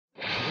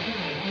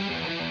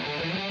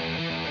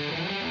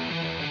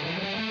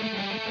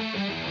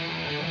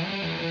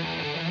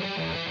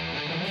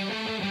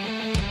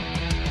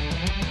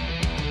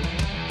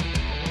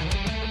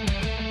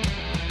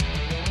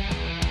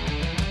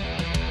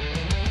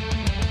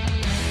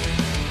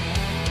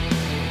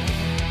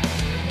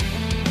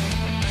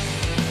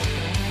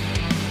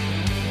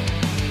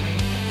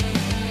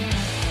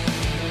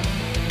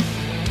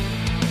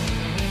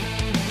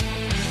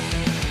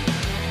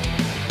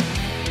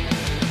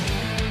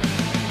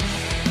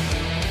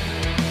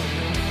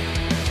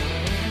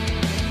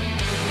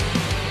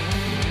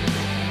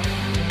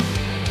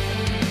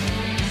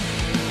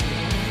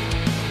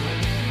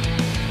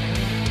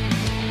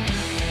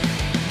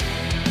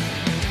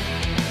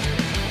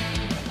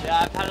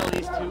Yeah, I've had at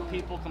least 2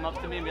 people come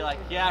up to me and be like,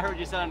 yeah, I heard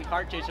you said on the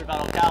Kart Chaser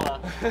about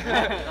Ocala.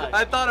 Like,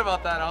 I thought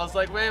about that. I was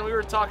like, man, we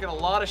were talking a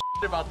lot of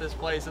shit about this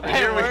place, and then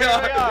hey, here we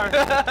are.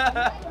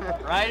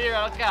 Right here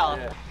at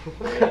Ocala.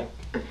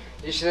 Yeah.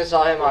 You should have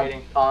saw him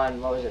on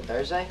what was it,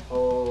 Thursday?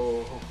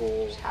 Oh,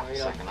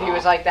 he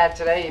was like that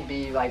today, he'd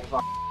be like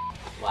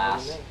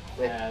last.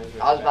 I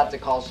was about to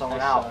call someone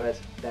out, but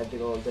that'd be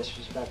a little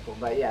disrespectful.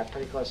 But yeah,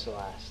 pretty close to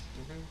last.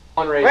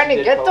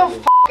 Brandon, get the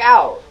f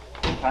out!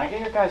 Can I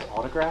get your guys'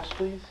 autographs,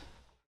 please?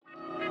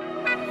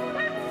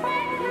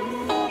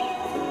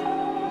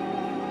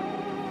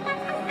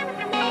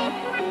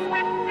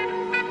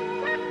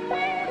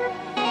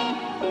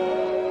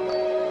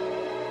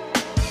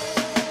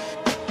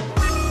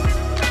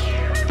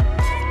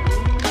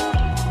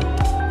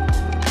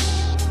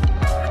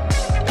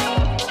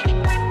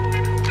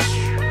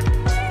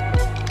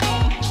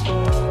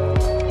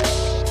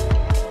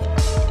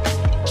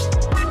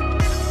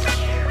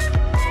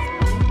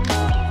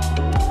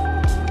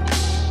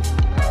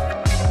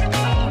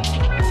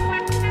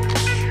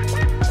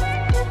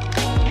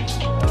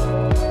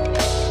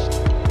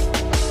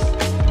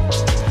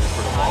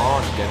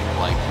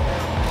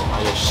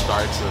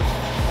 Starts of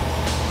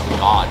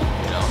God,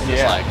 you know,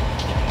 just like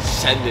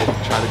send it,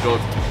 try to go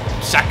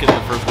second in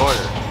the first quarter.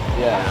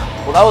 Yeah.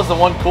 Well, that was the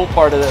one cool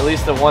part of at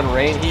least the one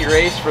heat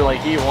race for like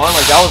heat 1.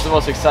 Like that was the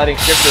most exciting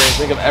shifter race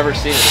I think I've ever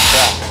seen at the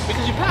track.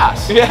 Because you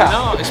pass. Yeah. You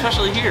know,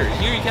 especially here.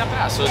 Here you can't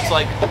pass, so it's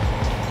like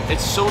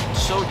it's so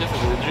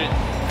difficult. The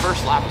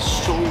first lap is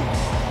so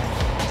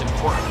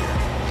important here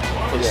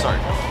for the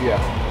start.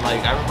 Yeah.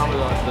 Like I remember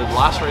the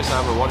last race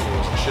I ever won here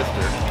was the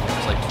shifter. It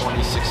was like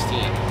 2016.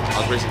 I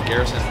was racing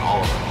Garrison and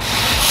Oliver.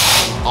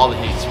 All the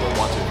heats were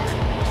 1, 2,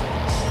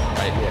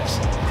 3. Right?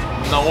 Yes.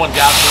 No one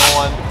gapped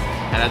no one.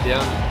 And at the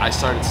end, I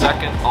started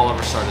second.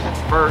 Oliver started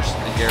first,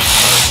 and Garrison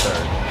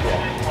started third.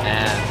 Yeah.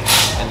 And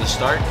in the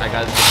start, I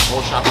got the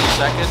full shot for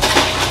second.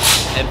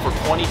 And for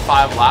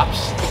 25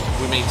 laps,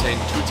 we maintained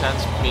 2/10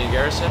 me and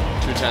Garrison,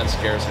 2/10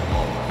 Garrison and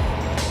Oliver.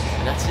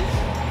 And that's it.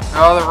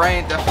 Oh, the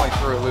rain definitely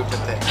threw a loop at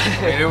things.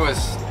 I mean, it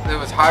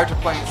was hard to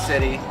play in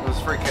city. It was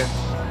freaking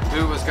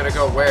who was going to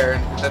go where.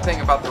 And the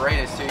thing about the rain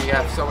is too, you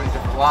have so many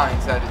different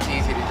lines that it's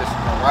easy to just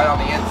go right on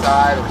the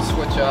inside or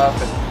switch up.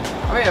 And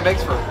I mean, it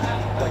makes for,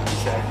 like you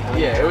said.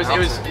 Yeah, it was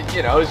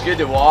good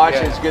to watch.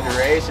 Yeah. It was good to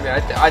race. I mean,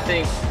 I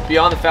think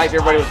beyond the fact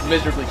that everybody was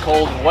miserably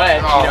cold and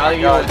wet, I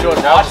think you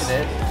enjoyed watching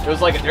it. It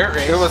was like a dirt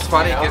race. It was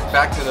funny getting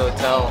back to the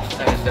hotel,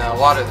 and a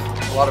lot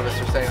of us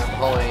were staying at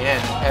the Holiday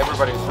Inn.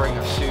 Everybody was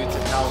bringing suits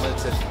and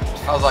helmets, and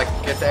I was like,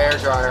 "Get the air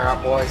dryer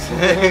out, boys!"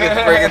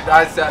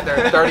 I sat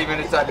there 30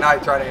 minutes at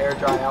night trying to air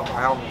dry out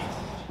my helmet.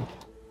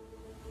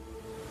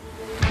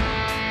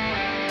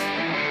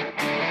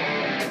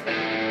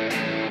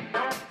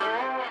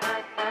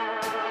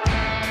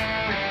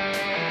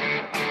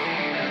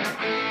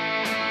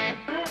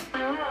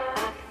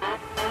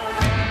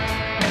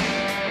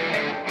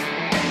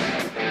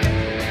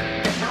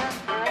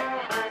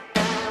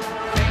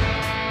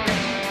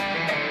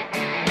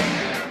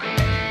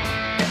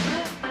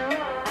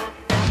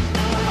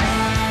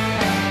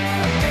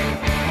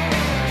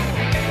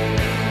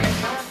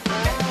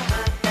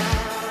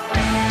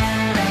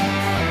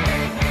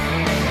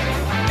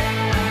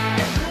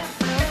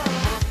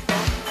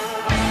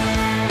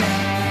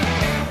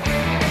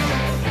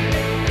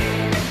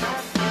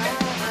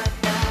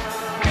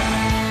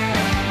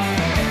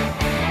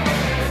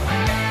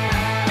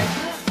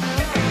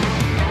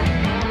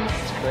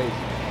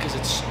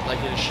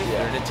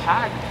 In a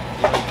tag,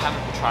 you know, you kind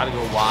of try to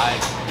go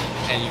wide,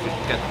 and you could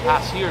get the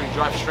pass here and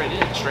drive straight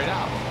in, straight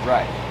out.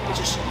 Right. It's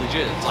just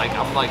legit. It's like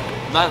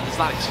it's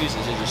not excuses.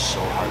 It's just so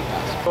hard to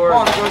pass.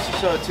 Well, it goes to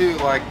show too,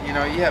 like you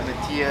have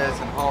Matias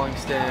and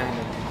Hollingston,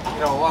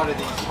 and a lot of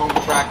these home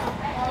track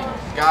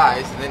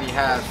guys, and then you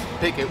have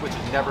Pickett, which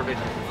has never been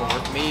here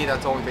before. Me,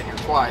 that's only been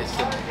here twice,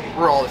 and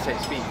we're all the same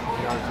speed.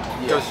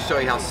 It goes to show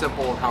you how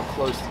simple and how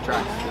close the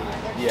track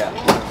is. Yeah.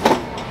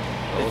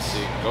 We'll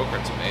see.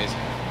 Go-kart's amazing.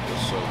 It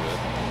was so good.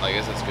 Like, I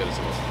guess it's good as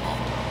it was in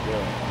Malta.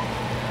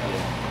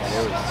 Yeah. And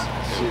it was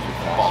super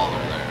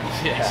baller there.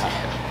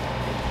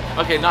 Yeah.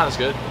 Okay, not as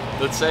good,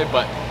 let's say,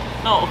 but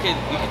no, okay,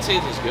 you can say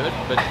this is good,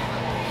 but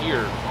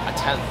here, a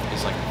 10th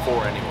is like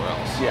 4 anywhere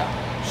else. Yeah.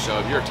 So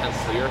if you're a 10th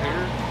clear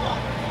here,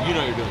 you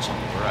know you're doing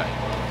something right.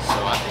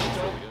 So I think it's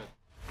really good.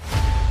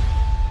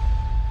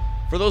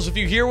 For those of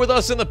you here with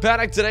us in the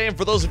paddock today, and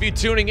for those of you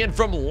tuning in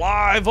from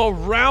live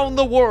around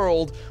the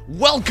world,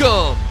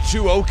 welcome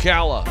to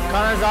Ocala.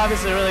 Connor's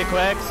obviously really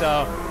quick,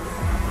 so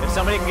if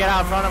somebody can get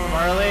out in front of him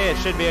early, it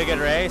should be a good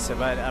race.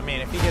 But I mean,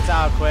 if he gets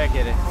out quick,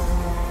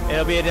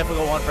 it'll be a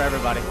difficult one for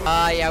everybody.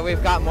 Yeah,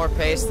 we've got more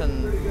pace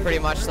than pretty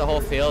much the whole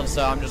field,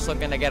 so I'm just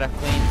looking to get a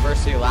clean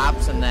first few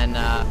laps, and then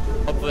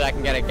hopefully I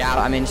can get a gap.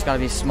 I mean, just gotta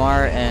be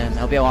smart, and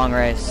it'll be a long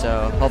race,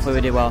 so hopefully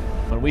we do well.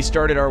 When we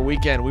started our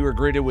weekend, we were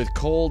greeted with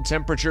cold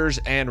temperatures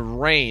and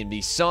rain.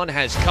 The sun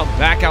has come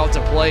back out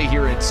to play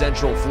here in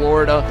Central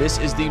Florida. This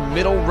is the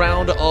middle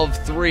round of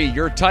 3.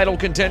 Your title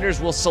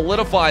contenders will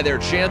solidify their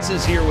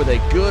chances here with a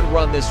good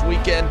run this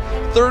weekend.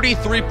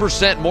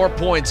 33% more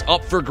points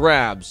up for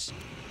grabs.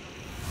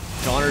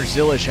 Connor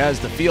Zilisch has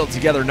the field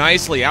together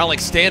nicely.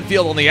 Alex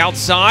Stanfield on the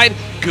outside.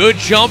 Good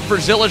jump for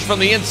Zilisch from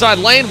the inside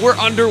lane. We're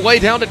underway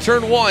down to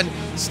turn 1.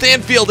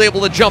 Stanfield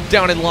able to jump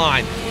down in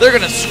line. They're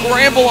going to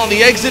scramble on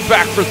the exit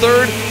back for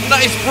 3rd.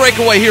 Nice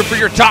breakaway here for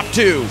your top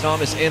 2.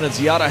 Thomas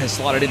Annunziata has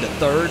slotted into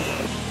 3rd.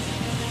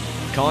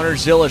 Connor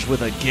Zilisch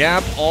with a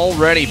gap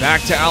already.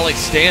 Back to Alex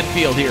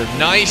Stanfield here.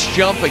 Nice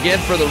jump again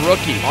for the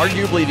rookie.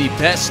 Arguably the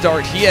best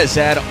start he has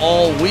had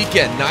all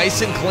weekend.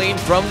 Nice and clean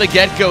from the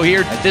get-go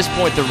here. At this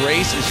point, the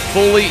race is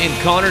fully in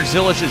Connor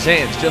Zilisch's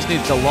hands. Just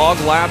needs to log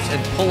laps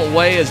and pull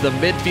away as the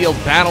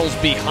midfield battles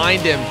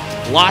behind him.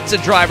 Lots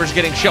of drivers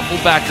getting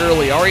shuffled back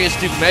early. Arias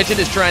Duke-Medjen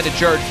is trying to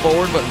charge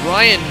forward, but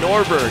Ryan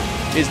Norberg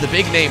is the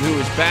big name who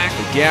is back.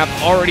 The gap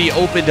already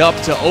opened up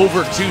to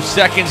over 2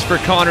 seconds for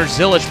Connor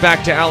Zilisch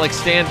back to Alex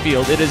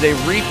Stanfield. It is a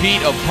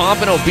repeat of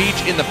Pompano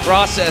Beach in the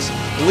process,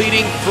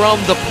 leading from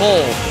the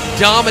pole.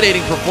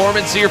 Dominating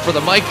performance here for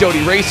the Mike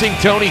Doty Racing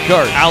Tony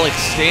Kart. Alex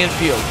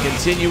Stanfield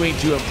continuing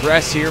to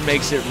impress here,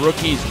 makes it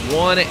rookies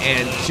 1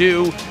 and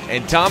 2.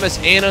 And Thomas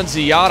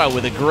Annunziata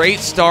with a great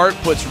start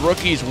puts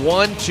rookies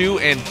 1, 2,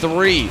 and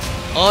 3.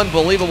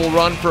 Unbelievable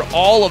run for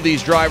all of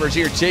these drivers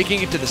here,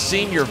 taking it to the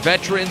senior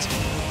veterans.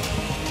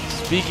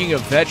 Speaking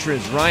of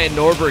veterans, Ryan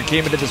Norberg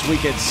came into this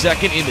weekend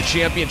 2nd in the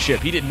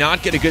championship. He did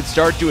not get a good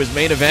start to his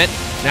main event.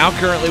 Now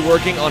currently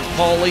working on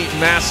Paulie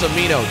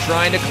Massimino,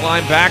 trying to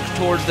climb back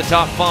towards the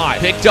top 5.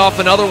 Picked off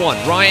another one.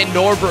 Ryan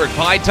Norberg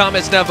by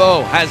Thomas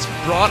Naveau has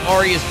brought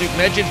Arias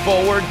Duke-Medjen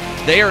forward.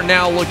 They are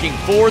now looking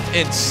 4th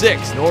and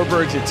 6th.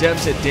 Norberg's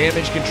attempts at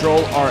damage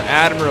control are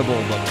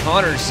admirable, but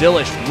Connor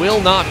Zilisch will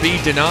not be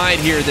denied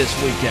here this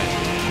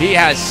weekend. He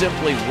has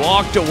simply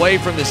walked away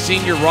from the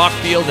senior ROK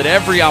field at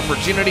every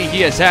opportunity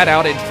he has had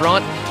out in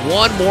front.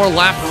 One more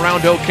lap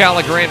around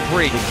Ocala Gran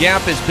Prix. The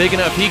gap is big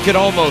enough he could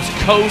almost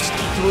coast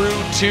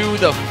through to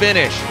the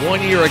finish.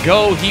 1 year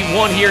ago, he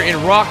won here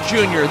in ROK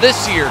Junior.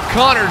 This year,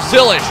 Connor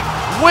Zilisch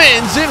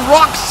wins in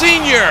ROK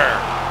Senior.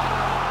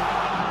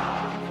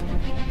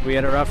 We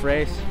had a rough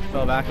race,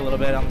 fell back a little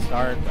bit on the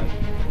start, but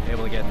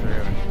able to get through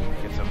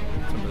and get some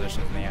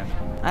positions in the end.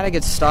 I had a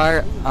good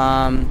start,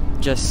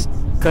 just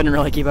couldn't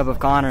really keep up with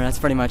Connor. That's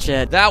pretty much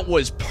it. That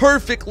was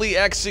perfectly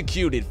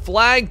executed.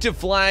 Flag to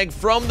flag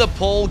from the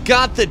pole,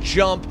 got the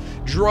jump,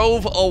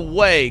 drove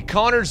away.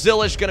 Connor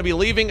Zilisch going to be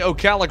leaving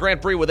Ocala Gran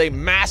Prix with a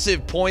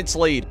massive points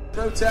lead.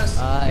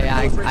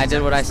 Yeah, I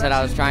did what I said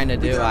I was trying to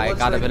do. I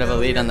got a bit of a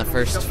lead on the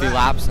first few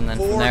laps, and then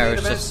from there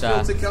it was just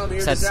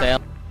set sail.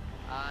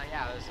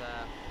 Yeah, it was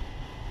a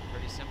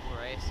pretty simple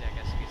race, I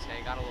guess you could say.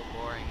 It got a little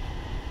boring,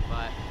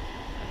 but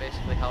I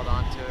basically held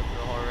on to it for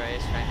the whole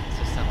race, trying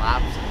consistent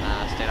laps,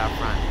 and stayed out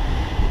front.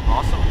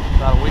 Awesome.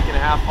 About a week and a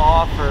half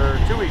off, or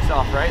 2 weeks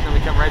off, right? And then we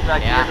come right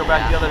back here, go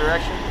back the other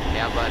direction?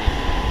 Yeah, buddy.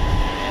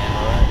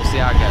 And we'll see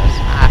how it goes.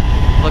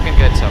 Looking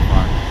good so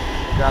far.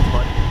 Congrats,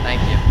 buddy.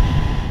 Thank you.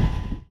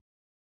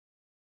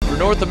 For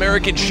North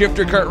American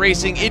shifter kart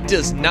racing, it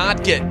does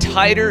not get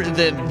tighter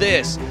than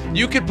this.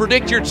 You could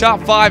predict your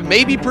top 5,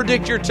 maybe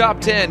predict your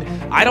top 10.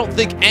 I don't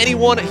think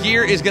anyone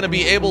here is going to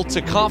be able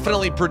to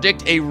confidently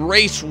predict a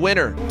race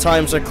winner.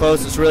 Times are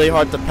close. It's really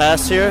hard to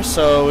pass here,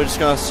 so we're just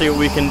going to see what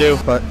we can do.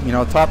 But, you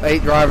know, top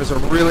 8 drivers are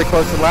really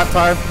close to lap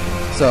time,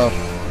 so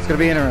it's going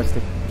to be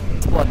interesting.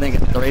 Well, I think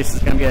the race is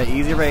going to be an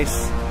easy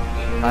race.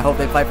 I hope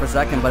they fight for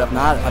 2nd, but if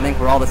not, I think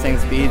we're all the same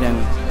speed, and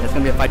it's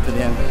going to be a fight to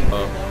the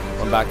end.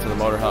 Went back to the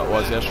motor how it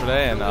was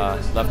yesterday and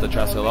left the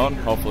chassis alone.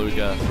 Hopefully we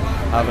can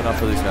have enough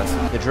for these guys.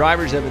 The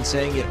drivers have been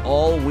saying it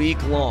all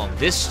week long.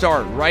 This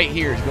start right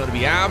here is going to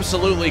be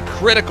absolutely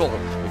critical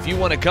if you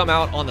want to come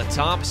out on the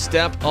top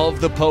step of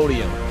the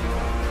podium.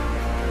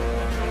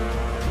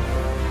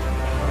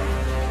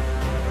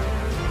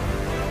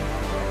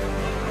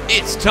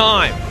 It's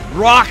time.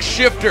 ROK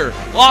shifter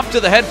off to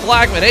the head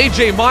flagman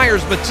AJ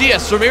Myers,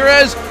 Matias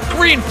Ramirez,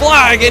 green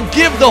flag, and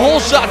give the whole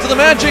shot to the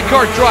Magic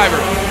Kart driver.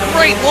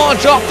 Great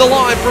launch off the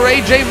line for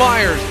AJ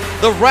Myers.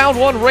 The round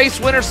 1 race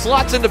winner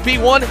slots into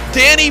P1.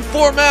 Danny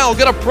Formal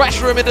gonna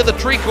pressure him into the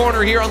tree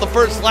corner here on the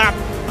first lap.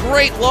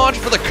 Great launch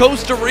for the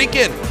Costa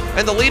Rican.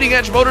 And the Leading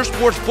Edge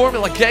Motorsports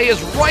Formula K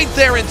is right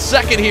there in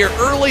 2nd here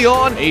early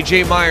on.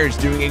 AJ Myers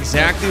doing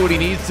exactly what he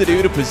needs to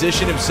do to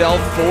position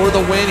himself for the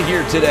win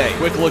here today.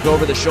 Quick look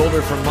over the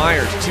shoulder from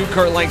Myers. 2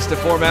 kart lengths to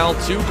Formal,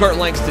 2 kart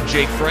lengths to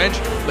Jake French.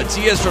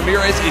 Matias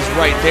Ramirez is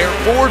right there.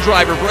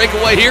 4-driver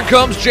breakaway. Here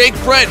comes Jake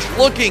French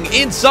looking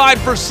inside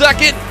for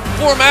 2nd.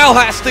 Formal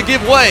has to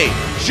give way.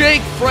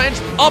 Jake French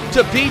up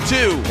to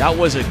P2. That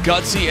was a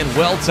gutsy and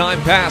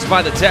well-timed pass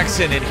by the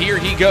Texan, and here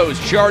he goes,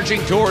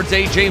 charging towards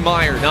AJ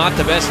Meyer. Not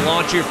the best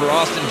launch here for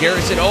Austin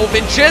Garrison. Oh,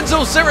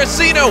 Vincenzo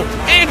Saraceno,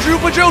 Andrew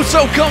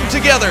Bajoso come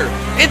together.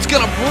 It's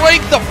gonna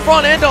break the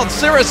front end on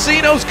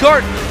Saraceno's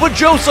kart.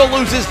 Bajoso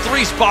loses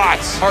 3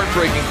 spots.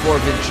 Heartbreaking for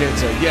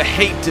Vincenzo. You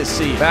hate to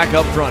see. Back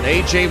up front,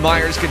 AJ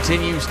Myers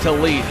continues to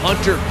lead.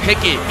 Hunter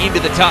Pickett into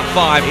the top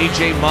 5.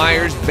 AJ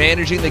Myers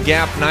managing the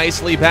gap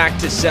nicely back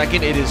to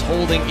second. It is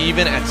holding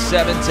even at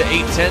 7 to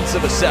 8 tenths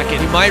of a second.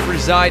 He might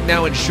reside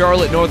now in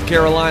Charlotte, North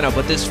Carolina,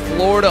 but this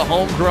Florida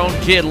homegrown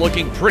kid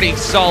looking pretty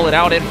solid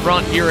out in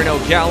front here in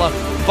Ocala.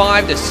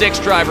 5 to 6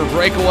 driver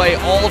breakaway,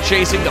 all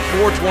chasing the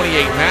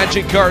 428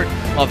 Magic Kart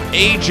of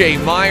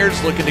AJ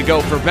Myers, looking to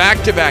go for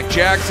back-to-back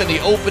jacks in the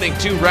opening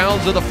 2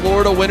 rounds of the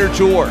Florida Winter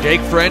Tour.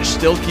 Jake French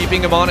still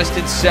keeping him honest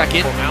in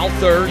second. Formal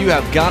third. You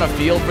have got a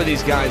feel for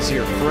these guys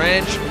here.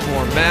 French,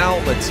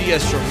 Formal,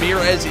 Matias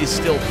Ramirez is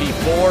still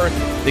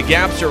P4. The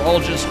gaps are all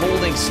just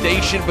holding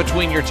station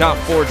between your top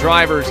 4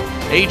 drivers.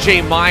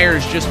 AJ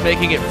Myers just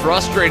making it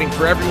frustrating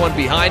for everyone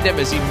behind him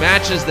as he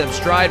matches them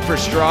stride for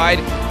stride,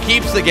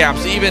 keeps the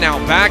gaps even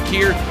out back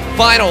here.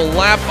 Final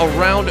lap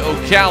around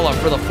Ocala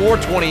for the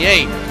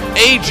 428.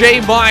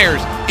 AJ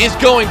Myers is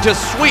going to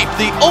sweep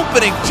the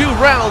opening 2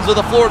 rounds of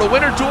the Florida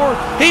Winter Tour.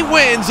 He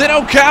wins in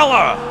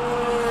Ocala.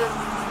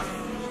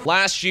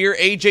 Last year,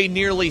 AJ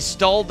nearly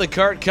stalled the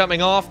kart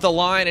coming off the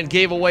line and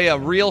gave away a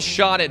real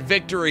shot at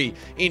victory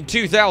in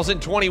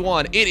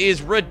 2021. It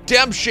is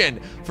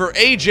redemption for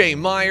AJ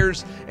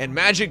Myers and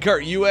Magic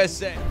Kart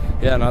USA.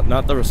 Yeah,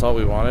 not the result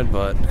we wanted,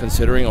 but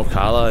considering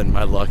Ocala and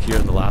my luck here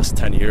in the last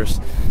 10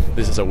 years,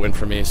 this is a win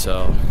for me,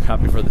 so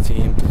happy for the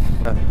team.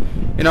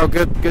 You know,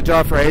 good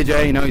job for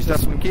AJ. You know, he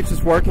keeps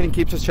us working, he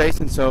keeps us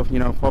chasing, so, you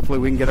know, hopefully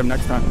we can get him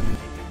next time.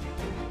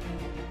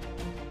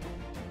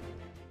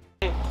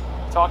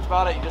 Talked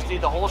about it, you just need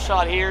the whole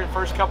shot here. The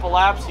first couple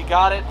laps, he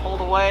got it, pulled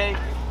away.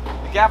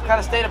 The gap kind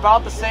of stayed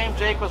about the same.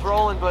 Jake was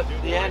rolling, but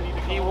in the end,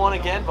 he won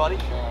again, buddy.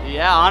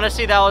 Yeah,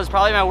 honestly, that was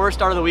probably my worst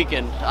start of the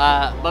weekend.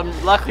 But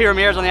luckily,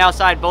 Ramirez on the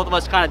outside, both of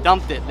us kind of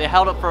dumped it. They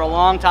held it for a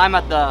long time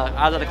out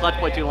of the clutch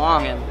point too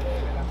long, and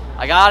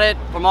I got it.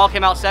 Formal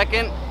came out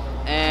second,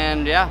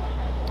 and yeah,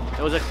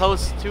 it was a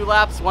close 2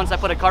 laps. Once I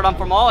put a kart on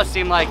Formal, it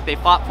seemed like they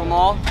fought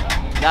Formal.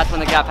 That's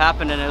when the gap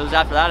happened, and it was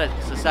after that,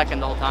 it's the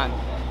second the whole time.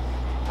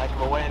 Heck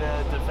of a way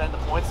to defend the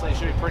points, so you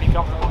should be pretty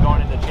comfortable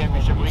going into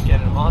championship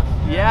weekend in a month.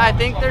 Yeah, I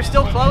think they're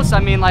still close. I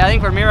mean, like, I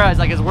think Ramirez,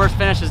 like, his worst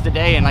finish is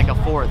today in like a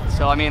 4th.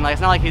 So I mean, like,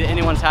 it's not like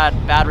anyone's had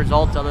bad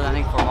results other than I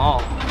think Formal.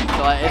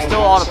 So it's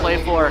still all to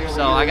play for.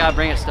 So I gotta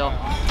bring it still.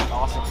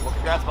 Awesome. Well,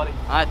 congrats, buddy.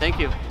 All right, thank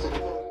you.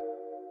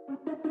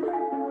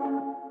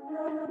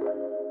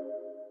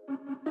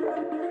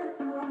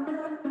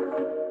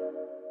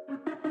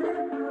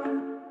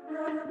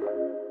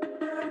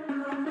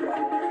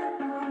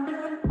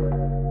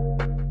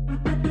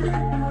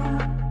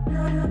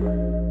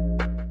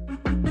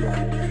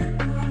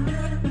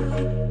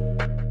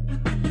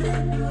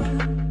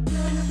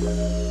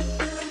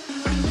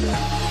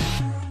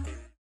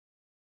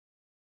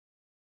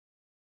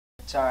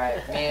 It's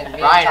alright. Me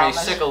and Ryan, are you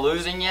sick of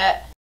losing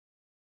yet?